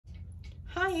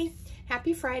Hi,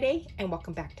 happy Friday and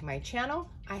welcome back to my channel.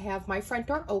 I have my front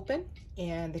door open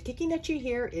and the ticking that you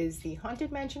hear is the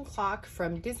Haunted Mansion clock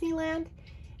from Disneyland,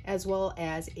 as well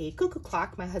as a cuckoo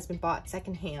clock my husband bought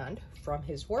secondhand from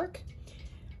his work.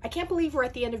 I can't believe we're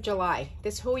at the end of July.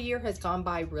 This whole year has gone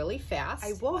by really fast.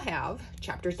 I will have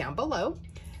chapters down below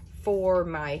for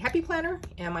my Happy Planner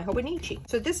and my Hobonichi.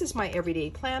 So this is my everyday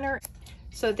planner.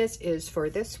 So this is for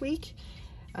this week.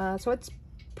 So it's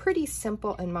pretty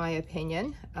simple in my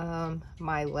opinion.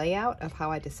 My layout of how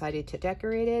I decided to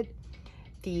decorate it.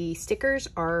 The stickers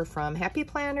are from Happy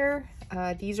Planner.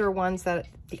 These are ones that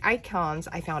the icons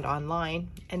I found online,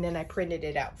 and then I printed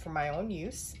it out for my own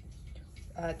use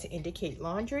to indicate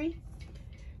laundry.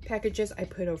 Packages I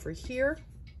put over here,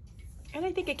 and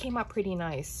I think it came out pretty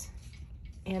nice.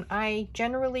 And I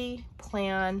generally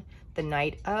plan the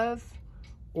night of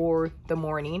or the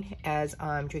morning as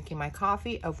I'm drinking my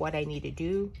coffee of what I need to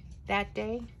do that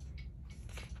day.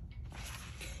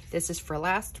 This is for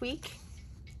last week.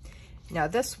 Now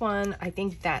this one, I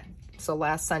think so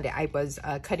last Sunday I was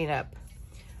cutting up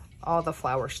all the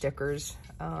flower stickers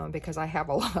because I have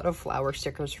a lot of flower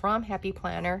stickers from Happy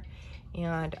Planner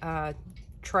and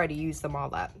try to use them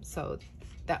all up. So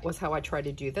that was how I tried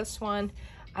to do this one.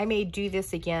 I may do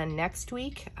this again next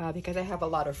week because I have a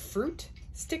lot of fruit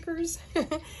stickers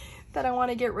that I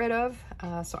want to get rid of.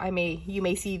 So you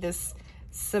may see this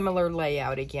similar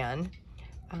layout again,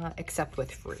 except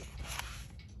with fruit.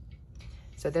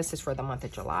 So this is for the month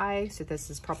of July. So this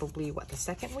is probably what, the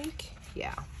second week?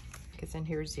 Yeah, because then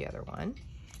here's the other one.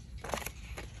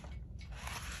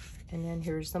 And then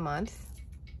here's the month.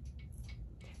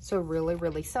 So really,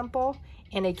 really simple.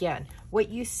 And again, what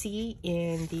you see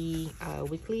in the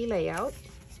weekly layout,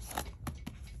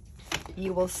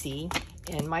 you will see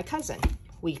in my cousin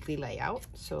weekly layout.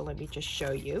 So let me just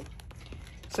show you.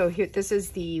 So here, this is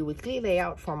the weekly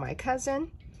layout for my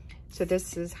cousin. So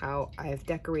this is how I've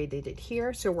decorated it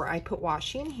here. So where I put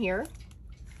washing here,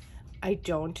 I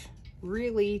don't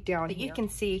really down here. You can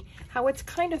see how it's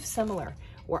kind of similar.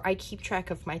 Where I keep track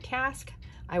of my task,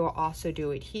 I will also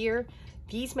do it here.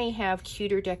 These may have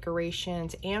cuter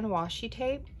decorations and washi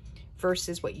tape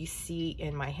versus what you see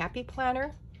in my Happy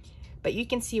Planner. But you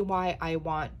can see why I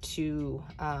want to,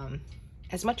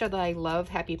 as much as I love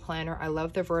Happy Planner, I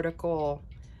love the vertical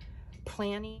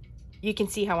planning. You can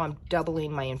see how I'm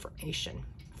doubling my information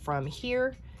from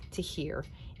here to here.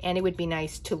 And it would be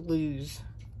nice to lose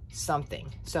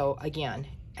something. So again,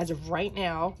 as of right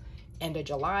now, end of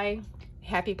July,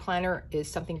 Happy Planner is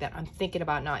something that I'm thinking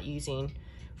about not using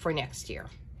for next year,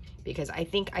 because I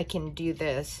think I can do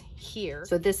this here.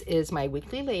 So this is my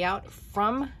weekly layout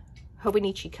from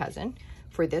Hobonichi Cousin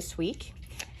for this week.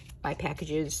 My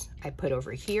packages I put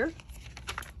over here.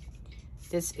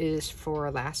 This is for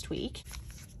last week.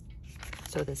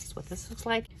 So this is what this looks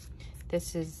like.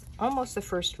 This is almost the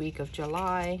first week of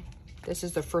July. This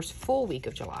is the first full week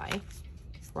of July,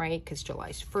 right? Because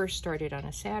July's 1st started on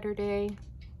a Saturday.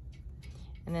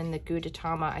 And then the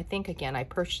Gudetama, I think, again, I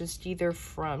purchased either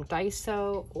from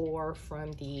Daiso or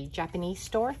from the Japanese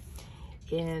store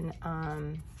in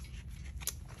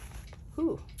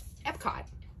Epcot.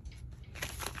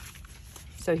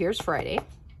 So here's Friday.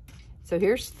 So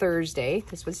here's Thursday.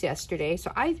 This was yesterday.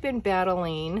 So I've been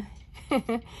battling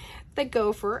the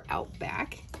gopher out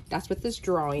back. That's what this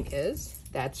drawing is.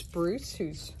 That's Bruce,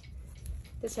 who's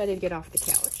decided to get off the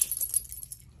couch.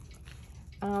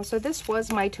 So this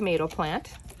was my tomato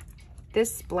plant.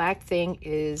 This black thing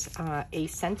is a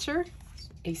sensor,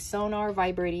 a sonar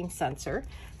vibrating sensor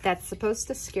that's supposed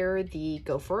to scare the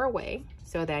gopher away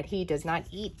so that he does not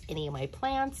eat any of my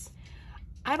plants.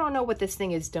 I don't know what this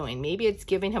thing is doing. Maybe it's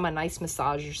giving him a nice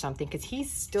massage or something, because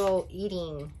he's still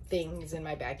eating things in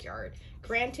my backyard.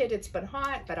 Granted, it's been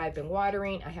hot, but I've been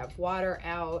watering. I have water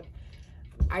out.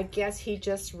 I guess he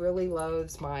just really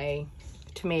loves my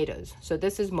tomatoes. So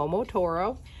this is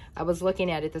Momotaro. I was looking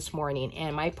at it this morning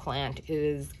and my plant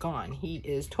is gone. He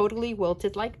is totally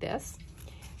wilted like this.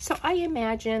 So I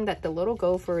imagine that the little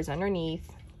gopher is underneath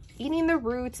eating the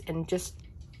roots and just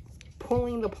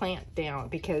pulling the plant down,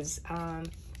 because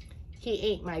he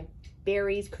ate my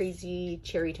berries crazy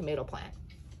cherry tomato plant.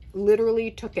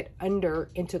 Literally took it under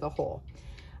into the hole.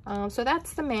 So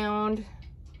that's the mound.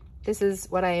 This is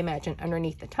what I imagine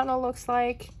underneath the tunnel looks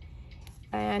like.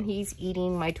 And he's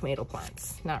eating my tomato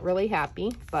plants. Not really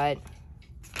happy, but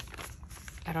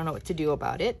I don't know what to do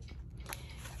about it.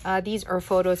 These are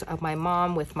photos of my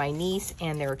mom with my niece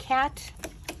and their cat.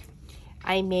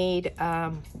 I made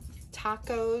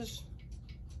tacos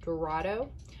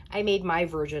dorado. I made my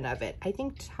version of it. I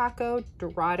think taco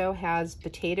dorado has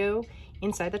potato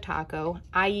inside the taco.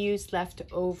 I used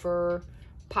leftover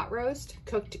pot roast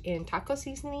cooked in taco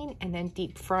seasoning and then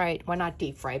deep fried, well not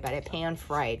deep fried, but I pan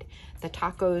fried the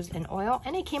tacos in oil,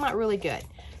 and it came out really good.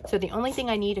 So the only thing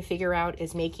I need to figure out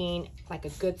is making like a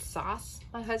good sauce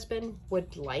my husband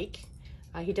would like.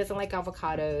 He doesn't like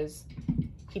avocados.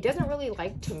 He doesn't really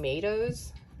like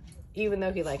tomatoes, even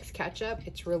though he likes ketchup.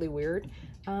 It's really weird.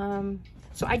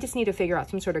 So I just need to figure out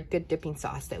some sort of good dipping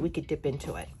sauce that we could dip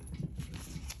into it.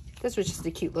 This was just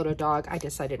a cute little dog I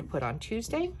decided to put on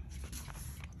Tuesday.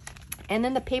 And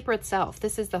then the paper itself.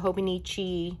 This is the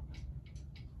Hobonichi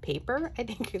paper, I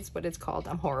think is what it's called.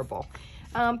 I'm horrible.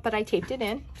 But I taped it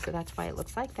in, so that's why it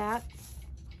looks like that.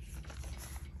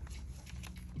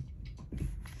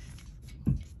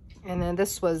 And then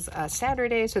this was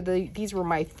Saturday, so these were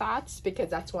my thoughts, because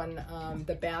that's when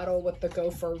the battle with the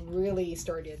gopher really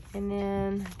started. And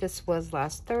then this was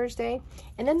last Thursday.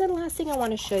 And then the last thing I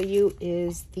want to show you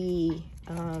is the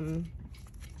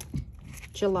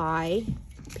July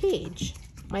page,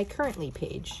 my currently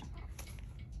page.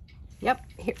 Yep,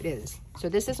 here it is. So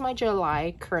this is my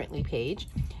July currently page.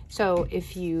 So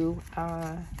if you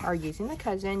are using the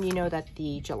cousin, you know that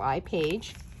the July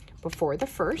page before the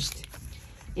 1st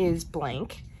is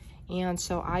blank, and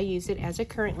so I use it as a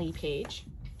currently page.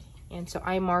 And so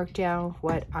I mark down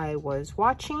what I was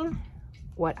watching,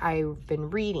 what I've been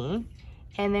reading,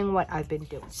 and then what I've been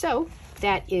doing. So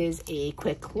that is a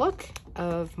quick look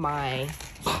of my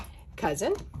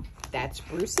cousin. That's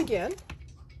Bruce again.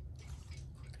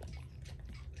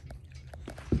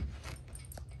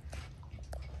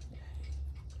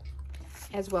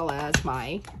 As well as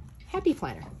my happy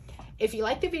planner. If you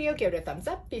liked the video, give it a thumbs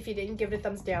up. If you didn't, give it a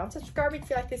thumbs down. Subscribe if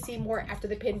you'd like to see more after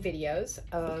the pin videos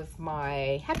of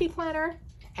my happy planner,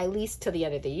 at least till the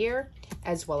end of the year,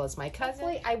 as well as my cousin.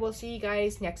 Hopefully, I will see you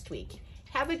guys next week.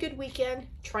 Have a good weekend.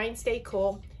 Try and stay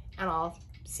cool, and I'll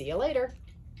see you later.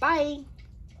 Bye.